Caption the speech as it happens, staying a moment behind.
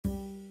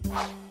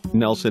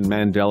Nelson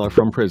Mandela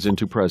from prison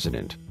to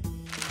president.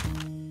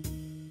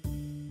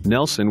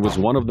 Nelson was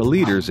one of the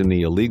leaders in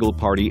the illegal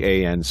party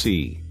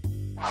ANC.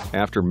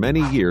 After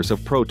many years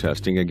of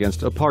protesting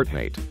against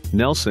apartheid,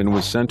 Nelson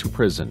was sent to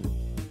prison.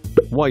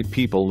 White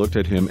people looked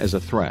at him as a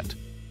threat.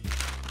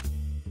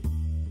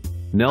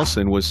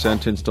 Nelson was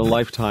sentenced to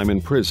lifetime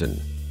in prison.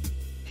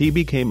 He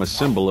became a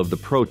symbol of the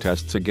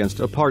protests against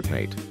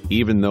apartheid,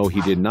 even though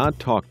he did not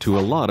talk to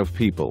a lot of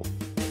people.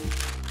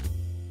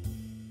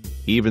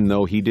 Even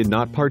though he did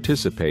not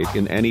participate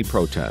in any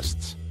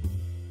protests.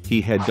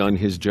 He had done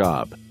his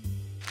job.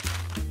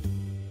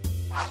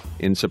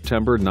 In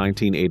September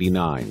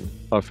 1989,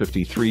 a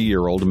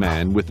 53-year-old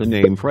man with the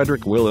name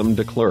Frederick Willem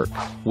de Klerk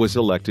was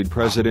elected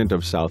president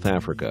of South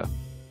Africa.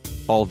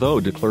 Although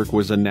de Klerk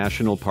was a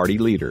National Party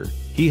leader,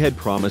 he had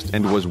promised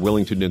and was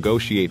willing to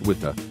negotiate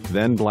with the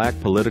then black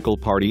political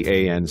party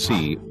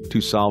ANC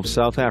to solve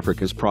South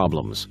Africa's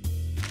problems.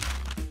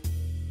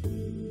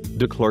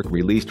 De Klerk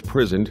released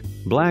prisoned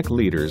black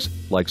leaders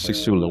like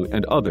Sisulu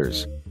and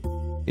others.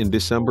 In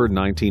December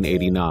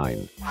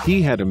 1989,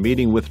 he had a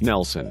meeting with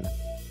Nelson.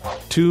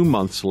 2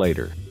 months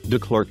later, de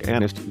Klerk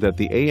announced that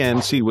the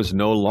ANC was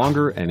no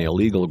longer an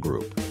illegal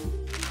group.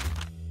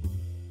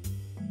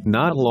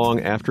 Not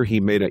long after he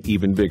made an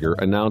even bigger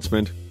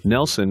announcement,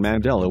 Nelson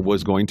Mandela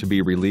was going to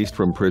be released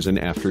from prison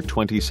after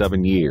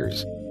 27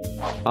 years.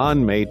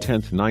 On May 10,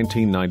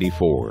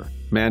 1994,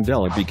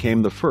 Mandela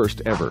became the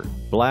first ever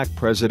black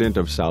president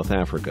of South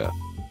Africa.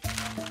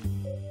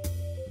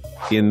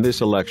 In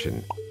this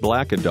election,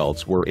 black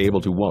adults were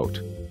able to vote.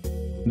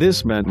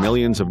 This meant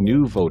millions of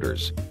new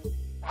voters.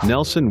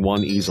 Nelson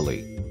won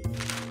easily.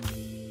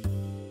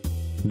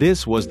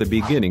 This was the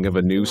beginning of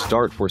a new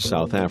start for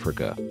South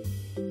Africa.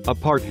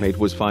 Apartheid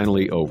was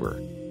finally over.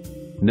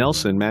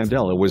 Nelson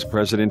Mandela was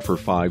president for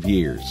 5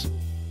 years.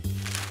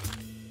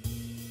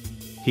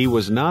 He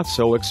was not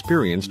so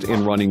experienced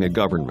in running a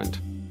government.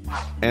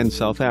 And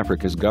South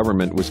Africa's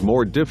government was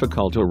more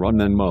difficult to run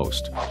than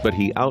most, but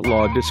he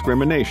outlawed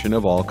discrimination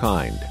of all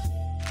kind.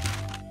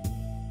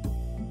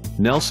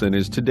 Nelson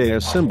is today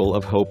a symbol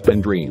of hope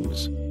and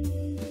dreams.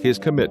 His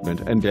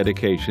commitment and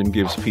dedication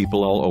gives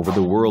people all over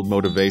the world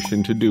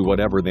motivation to do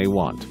whatever they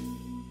want.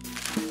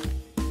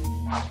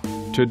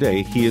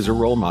 Today he is a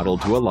role model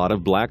to a lot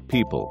of black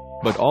people,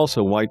 but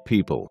also white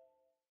people.